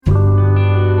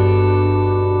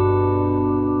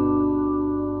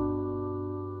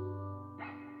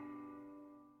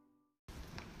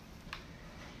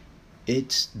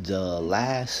It's the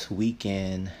last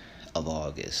weekend of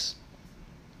August,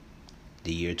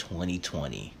 the year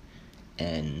 2020,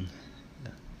 and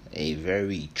a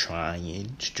very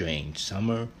trying, strange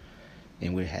summer,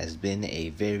 and what has been a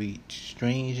very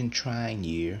strange and trying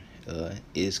year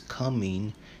is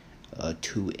coming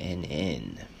to an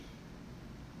end.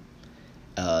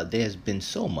 There's been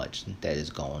so much that is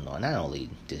going on, not only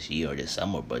this year or this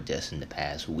summer, but just in the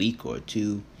past week or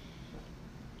two.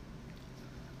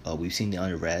 We've seen the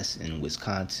unrest in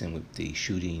Wisconsin with the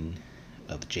shooting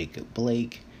of Jacob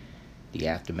Blake. The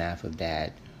aftermath of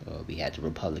that, we had the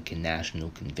Republican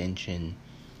National Convention.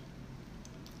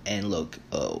 And look,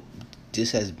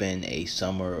 this has been a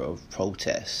summer of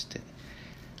protest.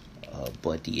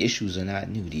 But the issues are not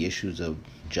new. The issues of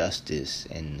justice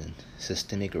and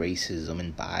systemic racism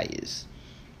and bias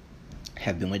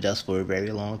have been with us for a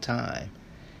very long time.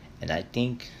 And I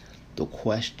think the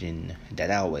question that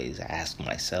I always ask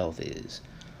myself is,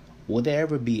 will there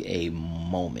ever be a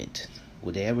moment,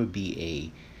 will there ever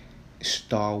be a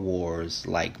Star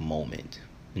Wars-like moment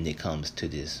when it comes to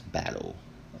this battle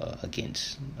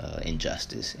against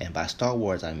injustice? And by Star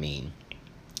Wars, I mean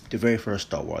the very first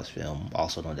Star Wars film,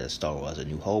 also known as Star Wars A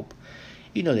New Hope.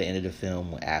 You know the end of the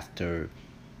film after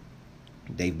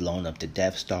they've blown up the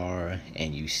Death Star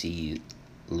and you see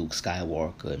Luke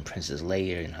Skywalker and Princess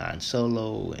Leia and Han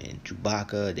Solo and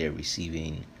Chewbacca. They're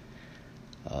receiving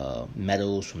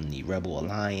medals from the Rebel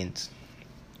Alliance.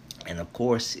 And of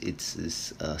course, it's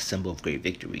this symbol of great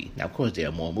victory. Now, of course, there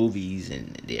are more movies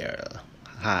and there are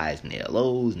highs and there are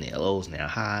lows and there are lows and there are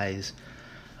highs.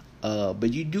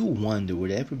 But you do wonder,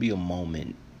 would there ever be a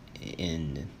moment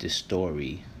in the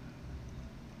story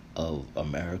of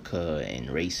America and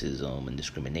racism and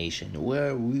discrimination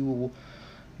where we will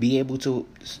be able to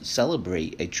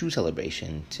celebrate a true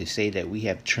celebration, to say that we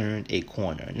have turned a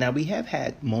corner? Now, we have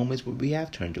had moments where we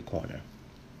have turned a corner.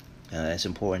 It's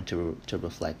important to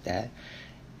reflect that.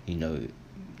 You know,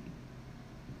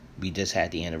 we just had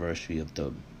the anniversary of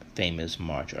the famous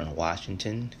March on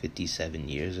Washington 57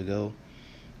 years ago.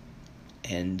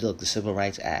 And look, the Civil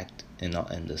Rights Act and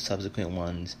the subsequent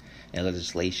ones and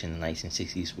legislation in the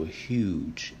 1960s were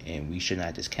huge, and we should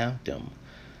not discount them.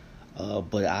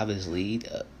 But obviously,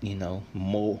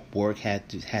 more work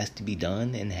has to be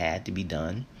done and had to be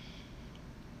done.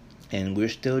 And we're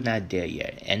still not there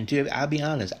yet. And I'll be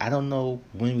honest, I don't know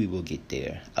when we will get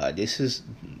there. This is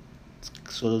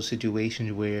sort of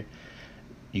situations where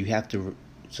you have to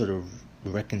sort of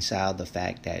reconcile the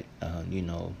fact that,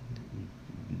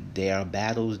 there are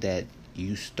battles that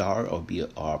you start or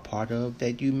are a part of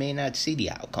that you may not see the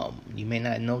outcome. You may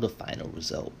not know the final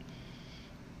result.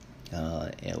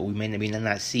 We may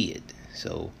not see it.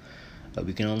 So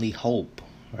we can only hope,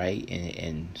 right?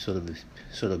 And sort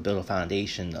of build a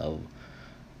foundation of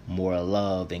more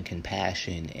love and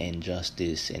compassion and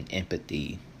justice and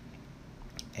empathy,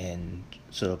 and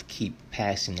sort of keep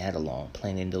passing that along,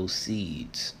 planting those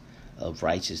seeds of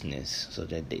righteousness so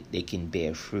that they can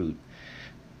bear fruit,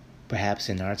 perhaps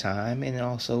in our time and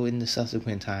also in the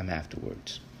subsequent time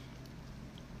afterwards.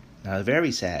 Now,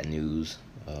 very sad news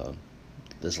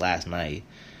this last night.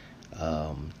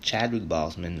 Chadwick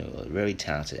Boseman, a very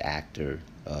talented actor,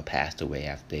 passed away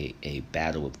after a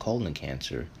battle with colon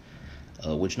cancer,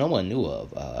 which no one knew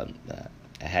of.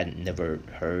 I had never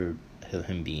heard of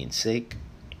him being sick,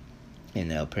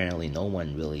 and apparently no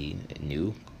one really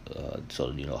knew.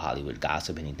 Hollywood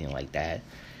gossip, anything like that.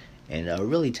 And a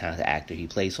really talented actor. He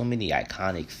played so many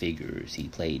iconic figures. He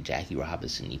played Jackie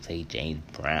Robinson. He played James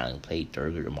Brown. He played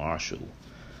Thurgood Marshall.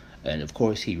 And of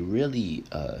course, he really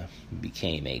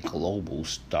became a global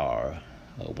star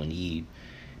when he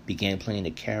began playing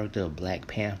the character of Black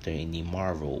Panther in the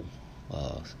Marvel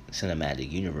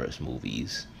Cinematic Universe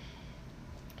movies.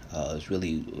 It's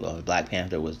really Black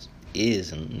Panther was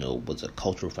a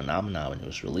cultural phenomenon when it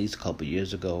was released a couple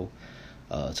years ago.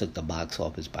 Took the box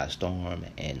office by storm,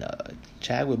 and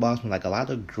Chadwick Boseman, like a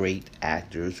lot of great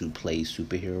actors who play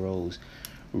superheroes,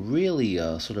 really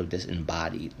sort of just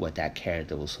embodied what that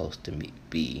character was supposed to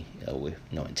be, with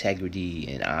integrity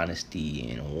and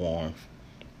honesty and warmth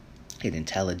and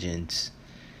intelligence.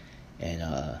 And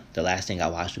the last thing I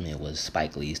watched from it was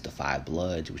Spike Lee's The Five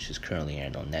Bloods, which is currently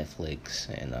airing on Netflix.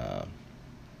 And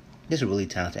just a really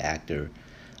talented actor,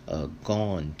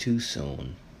 gone too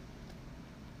soon.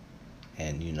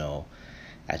 And,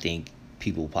 I think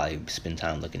people will probably spend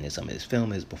time looking at some of his film,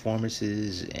 his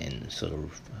performances, and sort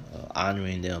of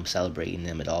honoring them, celebrating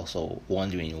them, and also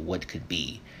wondering what could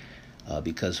be.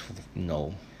 Because,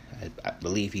 I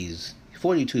believe he's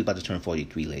 42, he's about to turn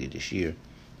 43 later this year.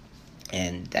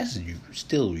 And that's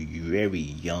still very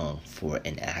young for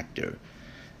an actor.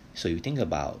 So you think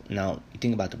about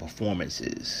the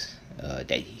performances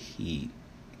that he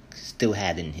still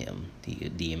had in him,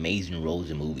 the amazing roles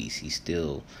in movies he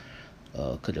still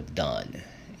could have done,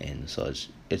 and so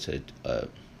it's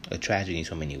a tragedy in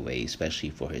so many ways, especially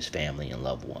for his family and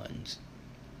loved ones.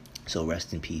 So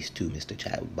rest in peace to Mr.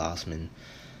 Chadwick Boseman.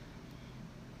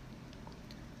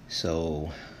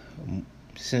 So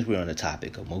since we're on the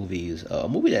topic of movies, a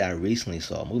movie that I recently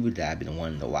saw, a movie that I've been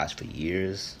wanting to watch for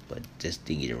years, but just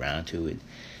didn't get around to it,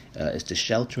 is The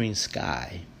Sheltering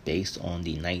Sky, based on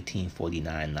the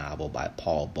 1949 novel by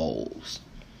Paul Bowles.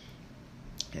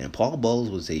 And Paul Bowles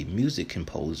was a music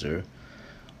composer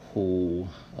who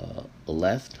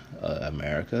left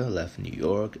America, left New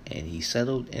York, and he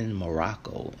settled in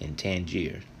Morocco, in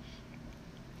Tangier,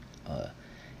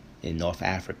 in North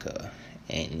Africa.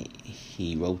 And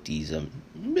he wrote these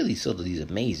these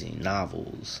amazing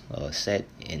novels set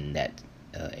in that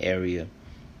area.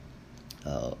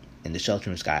 And The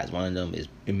Sheltering Sky is one of them.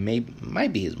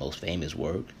 Might be his most famous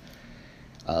work.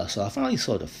 So I finally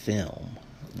saw the film,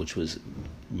 which was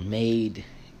made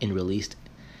and released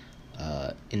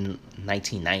in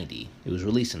 1990. It was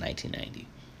released in 1990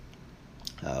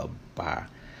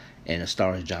 and it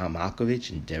stars John Malkovich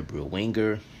and Deborah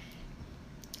Winger.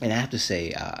 And I have to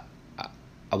say,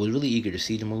 I was really eager to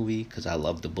see the movie because I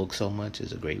love the book so much.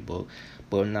 It's a great book.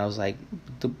 But when I was like,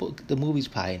 the movie's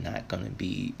probably not gonna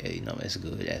be as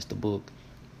good as the book.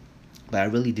 But I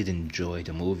really did enjoy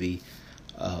the movie.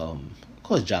 Of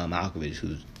course, John Malkovich,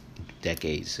 who's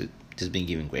decades just been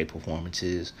giving great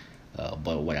performances.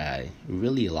 But what I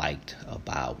really liked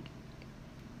about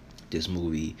this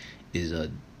movie is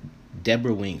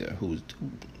Deborah Winger, who's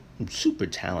a super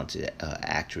talented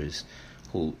actress,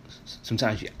 who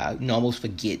sometimes you almost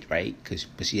forget, right?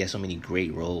 But she has so many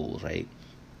great roles, right?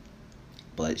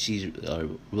 But she's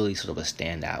really sort of a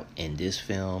standout in this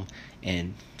film.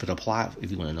 And for the plot,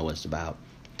 if you want to know what it's about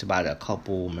a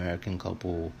American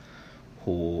couple,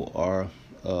 who are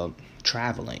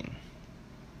traveling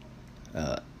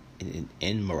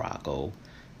in Morocco.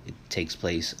 It takes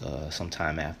place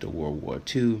sometime after World War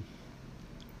II.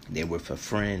 They're with a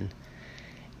friend,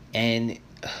 and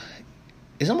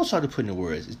it's almost hard to put into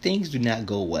words. Things do not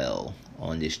go well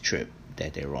on this trip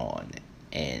that they're on,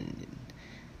 and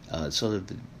there's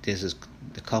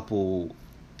the couple.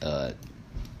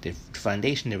 The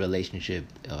foundation of the relationship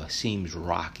seems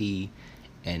rocky,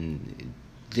 and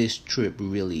this trip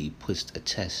really puts a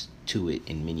test to it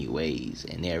in many ways,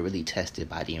 and they're really tested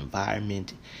by the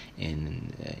environment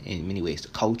and in many ways the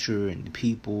culture and the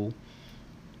people.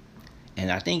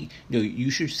 And I think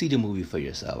you should see the movie for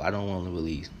yourself. I don't want to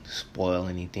really spoil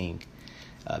anything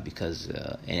because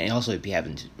and also if you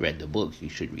haven't read the book, you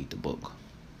should read the book.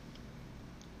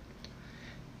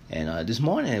 And this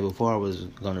morning, before I was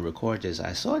going to record this,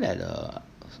 I saw that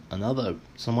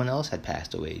someone else had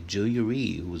passed away. Julia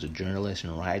Reed, who was a journalist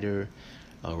and writer,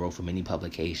 wrote for many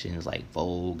publications like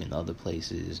Vogue and other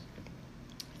places.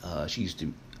 She used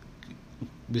to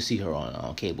see her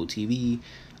on cable TV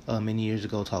many years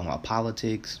ago, talking about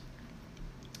politics.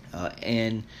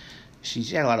 And she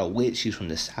had a lot of wit. She was from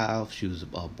the South. She was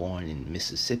born in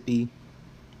Mississippi.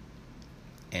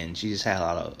 And she just had a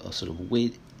lot of sort of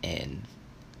wit and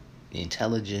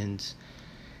intelligence.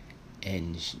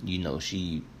 And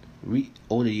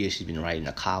over the years she's been writing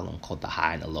a column called The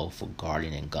High and the Low for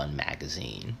Guardian and Gun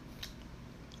magazine,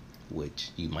 which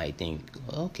you might think,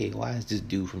 okay, why is this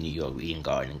dude from New York reading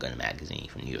Guardian and Gun magazine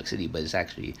from New York City? But it's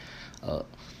actually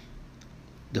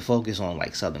the focus on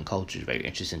like Southern culture is very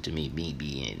interesting to me. Me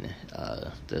being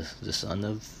the son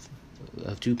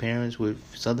of two parents with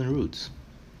Southern roots,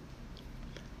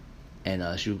 and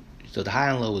so The High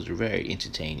and Low was a very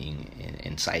entertaining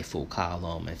and insightful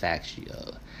column. In fact, she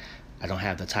I don't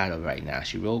have the title right now.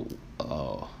 She wrote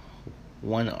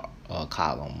one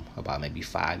column about maybe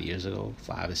 5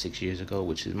 or 6 years ago,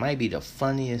 which might be the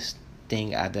funniest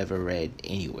thing I've ever read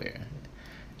anywhere.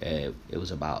 It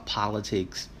was about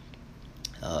politics.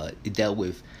 It dealt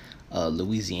with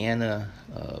Louisiana,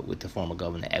 with the former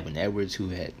governor Edwin Edwards, who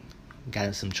had gotten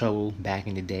in some trouble back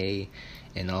in the day,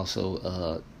 and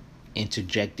also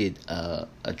interjected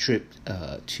a trip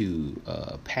to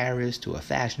Paris to a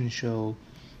fashion show.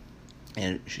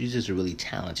 And she's just a really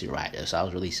talented writer, so I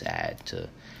was really sad to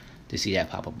see that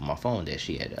pop up on my phone that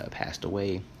she had passed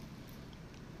away.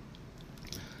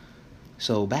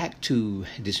 So back to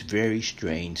this very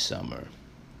strange summer,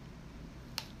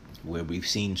 where we've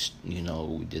seen,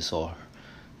 this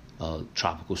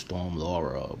tropical storm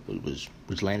Laura,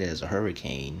 which landed as a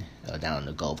hurricane down on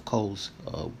the Gulf Coast,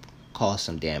 caused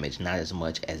some damage, not as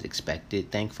much as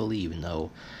expected, thankfully, even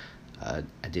though I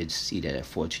did see that a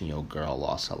 14-year-old girl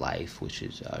lost her life, which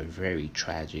is very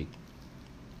tragic.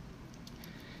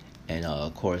 And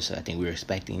of course, I think we were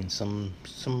expecting some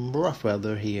rough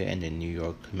weather here in the New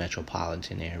York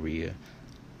metropolitan area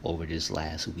over this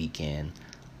last weekend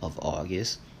of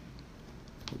August,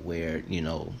 where,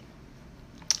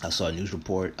 I saw a news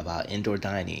report about indoor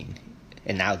dining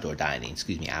and outdoor dining.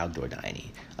 Outdoor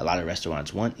dining. A lot of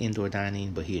restaurants want indoor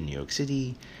dining, but here in New York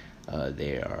City,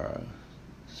 they are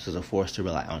sort of forced to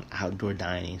rely on outdoor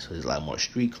dining. So there's a lot more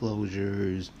street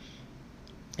closures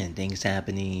and things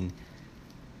happening.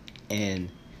 And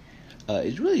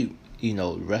it's really,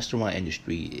 restaurant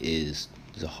industry is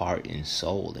the heart and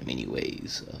soul in many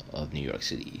ways of New York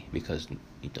City, because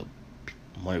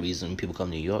one reason people come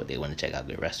to New York, they want to check out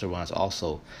good restaurants.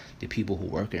 Also, the people who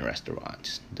work in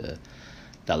restaurants, the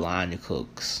line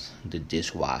cooks, the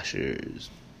dishwashers,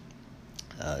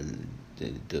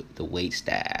 the wait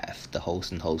staff, the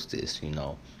host and hostess.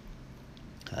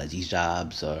 These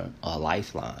jobs are a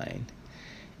lifeline.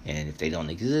 And if they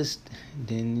don't exist,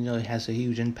 then, it has a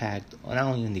huge impact on not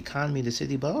only on the economy of the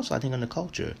city, but also, I think, on the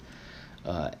culture.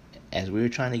 As we're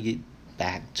trying to get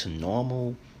back to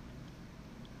normal,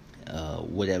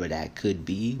 whatever that could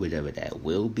be, whatever that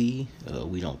will be,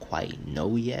 we don't quite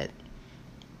know yet.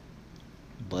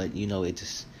 But,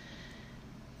 it's,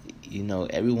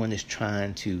 everyone's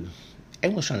trying to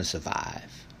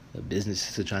survive. The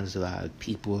businesses are trying to survive.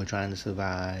 People are trying to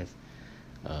survive.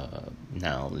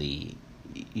 Not only,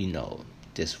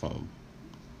 just from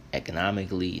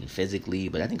economically and physically,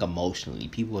 but I think emotionally,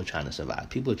 people are trying to survive.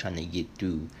 People are trying to get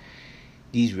through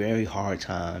these very hard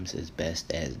times as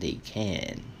best as they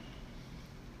can.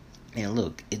 And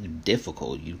look, it's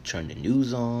difficult. You turn the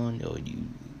news on, or you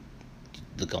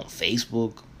look on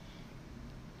Facebook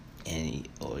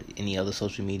or any other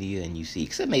social media, and you see,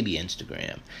 except maybe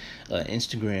Instagram.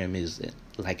 Instagram is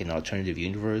like an alternative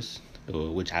universe,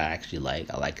 which I actually like.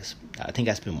 I think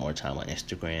I spend more time on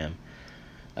Instagram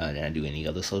than I do any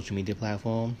other social media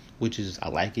platform, which is, I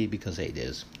like it because, hey,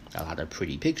 there's a lot of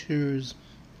pretty pictures.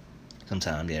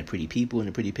 Sometimes there are pretty people in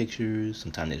the pretty pictures.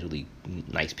 Sometimes there's really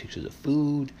nice pictures of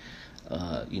food.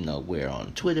 Where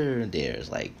on Twitter, there's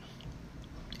like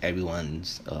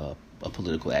everyone's a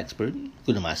political expert,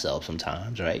 including myself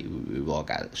sometimes, right? We've all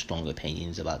got strong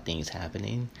opinions about things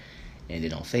happening. And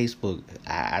then on Facebook,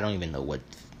 I don't even know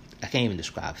I can't even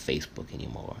describe Facebook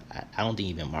anymore. I don't think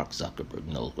even Mark Zuckerberg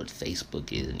knows what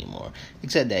Facebook is anymore,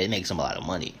 except that it makes him a lot of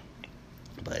money.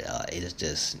 But it's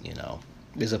just,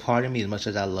 there's a part of me, as much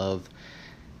as I love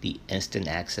the instant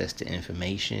access to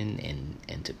information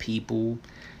and to people,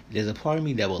 there's a part of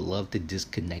me that would love to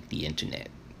disconnect the internet.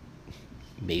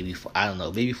 Maybe for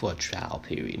a trial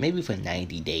period. Maybe for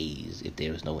 90 days if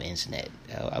there was no internet.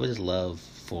 I would just love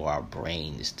for our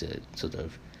brains to sort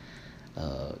of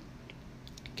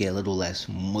get a little less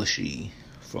mushy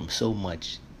from so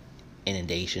much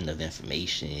inundation of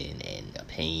information and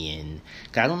opinion.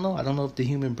 I don't know if the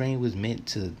human brain was meant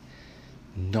to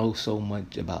know so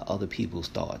much about other people's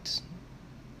thoughts.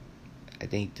 I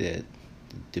think that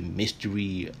the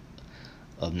mystery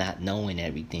of not knowing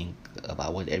everything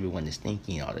about what everyone is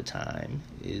thinking all the time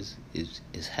is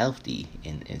healthy,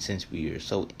 and since we are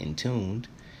so in tuned,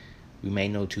 we may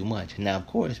know too much. Now, of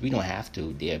course, we don't have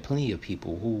to. There are plenty of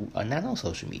people who are not on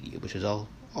social media, which is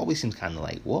always seems kind of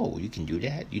like, whoa, you can do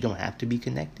that? You don't have to be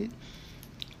connected?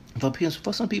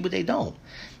 For some people, they don't.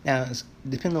 Now,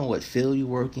 depending on what field you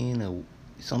work in,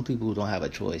 some people don't have a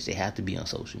choice. They have to be on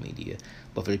social media.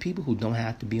 But for the people who don't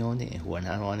have to be on it and who are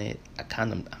not on it,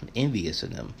 I'm envious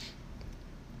of them.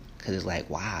 Because it's like,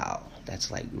 wow,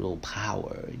 that's like real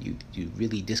power. You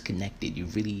really disconnected. You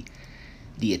really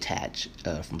detach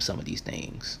from some of these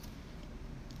things.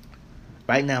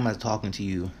 Right now, I'm talking to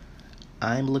you,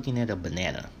 I'm looking at a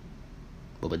banana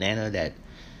that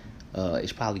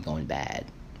is probably going bad.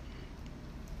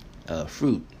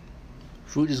 Fruit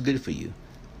is good for you,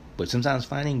 but sometimes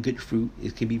finding good fruit,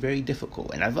 it can be very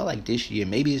difficult. And I felt like this year,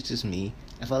 maybe it's just me,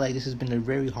 I felt like this has been a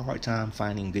very hard time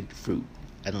finding good fruit.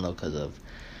 I don't know, because of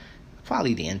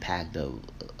probably the impact of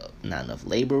not enough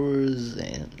laborers,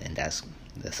 and that's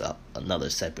another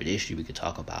separate issue we could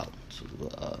talk about.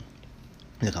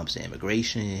 When it comes to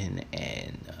immigration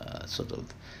and sort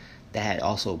of that,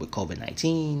 also with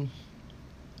COVID-19.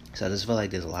 So I just feel like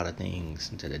there's a lot of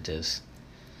things that are just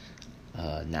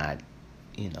not,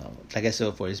 like I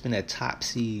said before, it's been a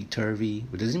topsy-turvy.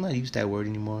 But does anybody use that word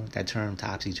anymore? That term,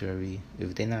 topsy-turvy?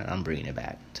 If they're not, I'm bringing it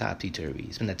back. Topsy-turvy.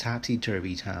 It's been a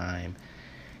topsy-turvy time.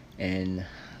 And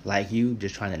like you,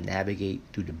 just trying to navigate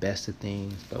through the best of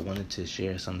things. But I wanted to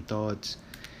share some thoughts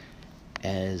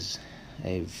as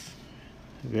I've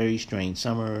very strange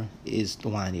summer is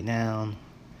winding down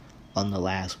on the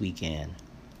last weekend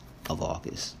of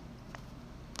August.